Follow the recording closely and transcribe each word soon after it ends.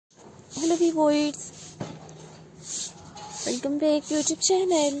Hello viewers, welcome back to YouTube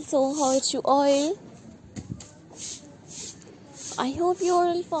channel. So how are you all? I hope you are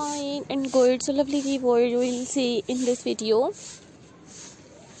all fine and good. So lovely viewers, you will see in this video.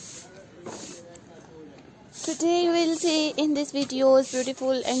 Today you will see in this videos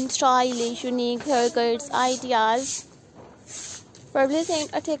beautiful and stylish, unique haircuts, ideas. Fabulous and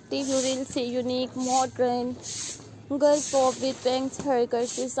attractive, you will see unique, modern, girls pop with bangs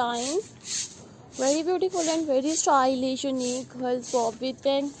haircuts designs. Very beautiful and very stylish, unique girls pop with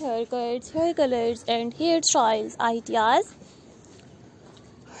bangs haircuts, hair colors and hairstyles ideas.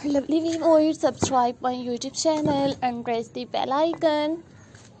 Lovely viewers, subscribe my YouTube channel and press the bell icon.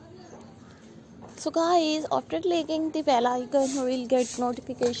 So guys, after clicking the bell icon, you will get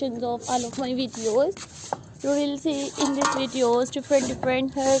notifications of all of my videos. You will see in these videos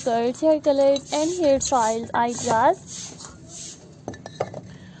different haircuts, hair colors and hairstyles ideas.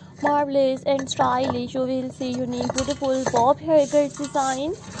 Marvelous and stylish, you will see unique beautiful bob haircut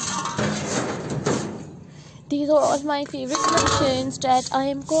design. These are all my favorite collections that I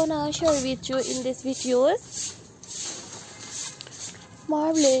am gonna share with you in this videos.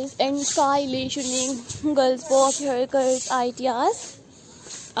 Marvelous and stylish, unique girls bob haircuts ideas.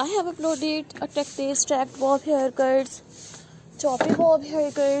 I have uploaded attractive strapped bob haircuts, choppy bob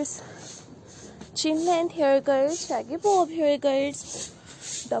haircuts, chin length haircuts, shaggy bob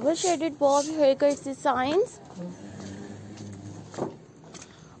haircuts, double shaded bob haircuts designs.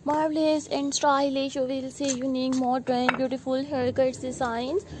 Marvelous and stylish, you will see unique, modern, beautiful haircuts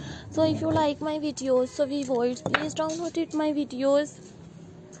designs. So if you like my videos, so viewers, please download my videos.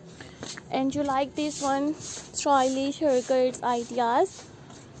 And you like this one, stylish haircuts ideas,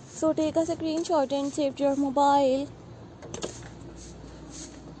 so take a screenshot and save to your mobile.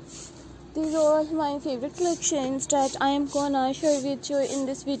 These are all my favorite collections that I am gonna share with you in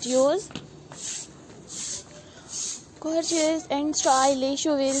these videos. Gorgeous and stylish,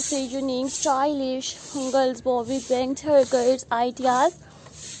 you will see unique, stylish girls bob with bangs haircuts ideas.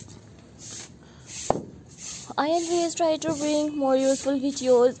 I always try to bring more useful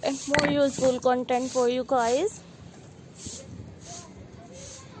videos and more useful content for you guys.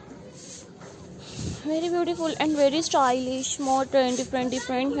 Very beautiful and very stylish, modern, different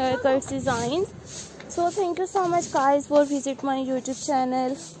haircuts designs. So thank you so much guys for visit my YouTube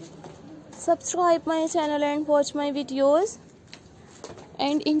channel. Subscribe my channel and watch my videos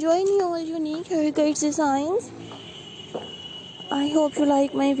and enjoy all unique haircuts designs. I hope you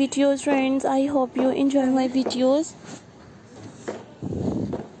like my videos, friends. I hope you enjoy my videos.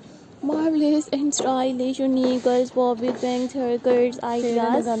 Marvelous and stylish, unique girls bob with bangs haircuts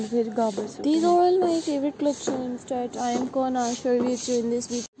ideas. These are all my favorite collections that I am gonna share with you in this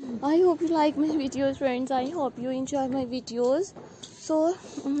video. I hope you like my videos, friends. I hope you enjoy my videos. So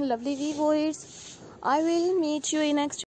lovely viewers, I will meet you in next